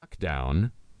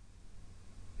down.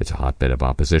 It's a hotbed of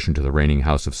opposition to the reigning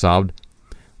House of Saud.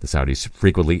 The Saudis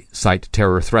frequently cite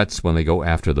terror threats when they go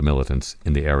after the militants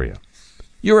in the area.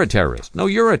 You're a terrorist. No,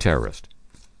 you're a terrorist.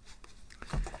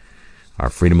 Our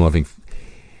freedom-loving...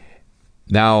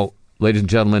 Now, ladies and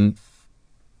gentlemen,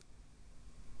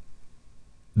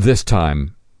 this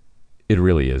time, it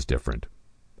really is different.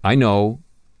 I know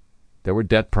there were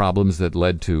debt problems that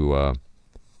led to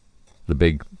the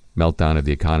big meltdown of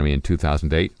the economy in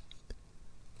 2008.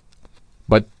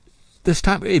 But this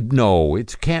time,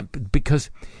 it can't, because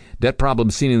debt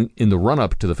problems seen in the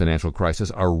run-up to the financial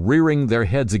crisis are rearing their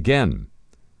heads again.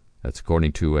 That's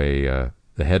according to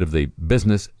the head of the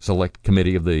Business Select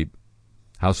Committee of the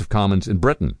House of Commons in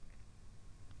Britain.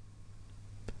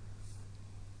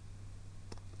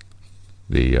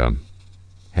 The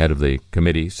head of the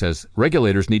committee says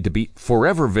regulators need to be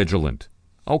forever vigilant.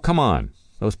 Oh, come on.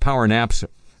 Those power naps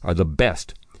are the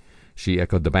best. She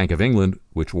echoed the Bank of England,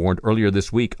 which warned earlier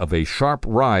this week of a sharp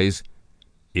rise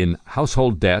in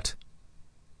household debt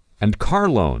and car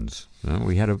loans.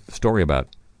 We had a story about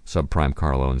subprime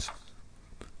car loans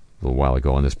a little while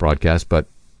ago on this broadcast, but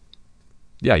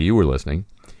yeah, you were listening.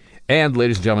 And,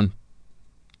 ladies and gentlemen,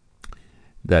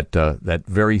 that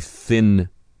very thin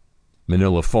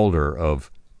manila folder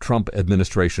of Trump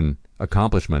administration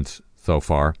accomplishments so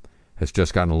far has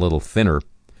just gotten a little thinner.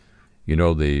 You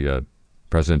know, the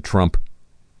President Trump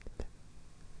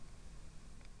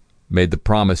made the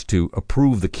promise to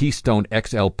approve the Keystone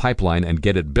XL pipeline and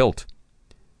get it built.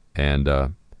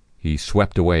 And he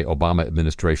swept away Obama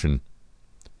administration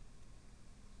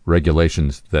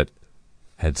regulations that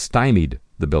had stymied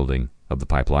the building of the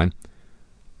pipeline.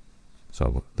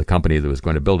 So the company that was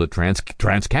going to build it,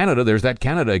 TransCanada, there's that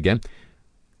Canada again,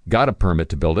 got a permit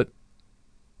to build it.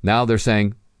 Now they're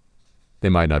saying they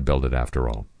might not build it after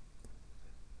all.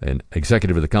 An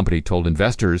executive of the company told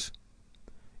investors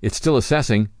it's still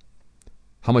assessing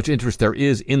how much interest there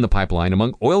is in the pipeline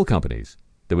among oil companies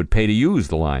that would pay to use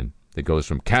the line that goes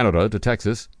from Canada to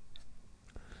Texas,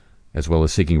 as well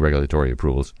as seeking regulatory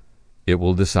approvals. It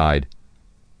will decide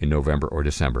in November or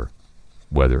December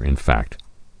whether, in fact,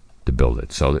 to build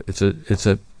it. So it's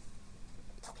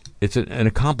an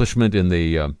accomplishment in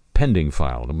the pending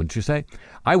file. Wouldn't you say?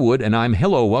 I would, and I'm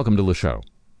hello, welcome to the show.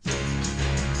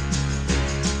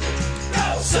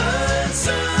 Sun,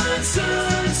 sun,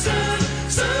 sun, sun,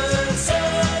 sun,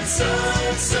 sun,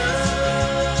 sun, sun.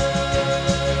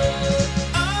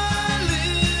 I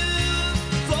live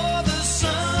for the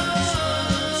sun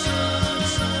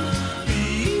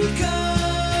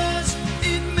because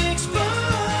it makes fun.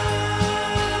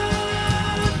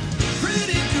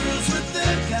 Pretty girls with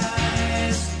their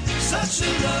guys, such a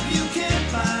love you can't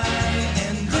buy,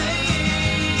 and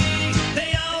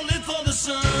they all live for the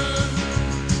sun.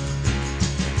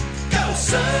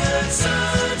 Sun,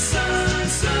 sun, sun,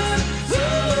 sun,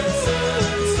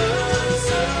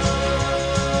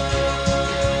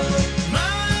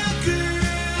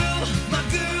 my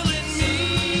girl and me,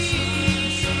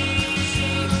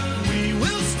 we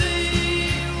will stay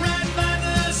right by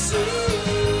the sea,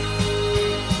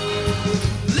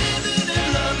 living and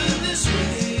loving this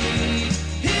way,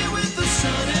 here with the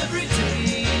sun every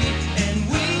day, and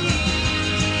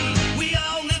we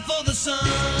all live for the sun.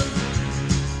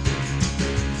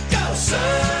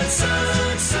 Sun,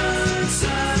 sun, sun,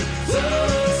 sun,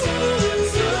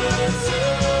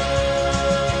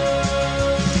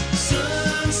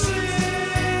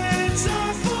 sunsets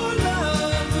are for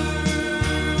lovers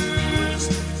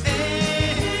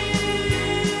and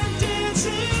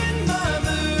dancing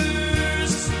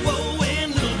mothers, whoa,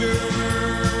 and little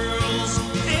girls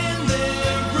and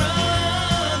their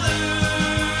brothers,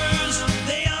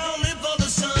 they all live for the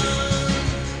sun.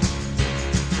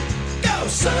 Go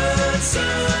sun,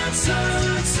 sun, sun.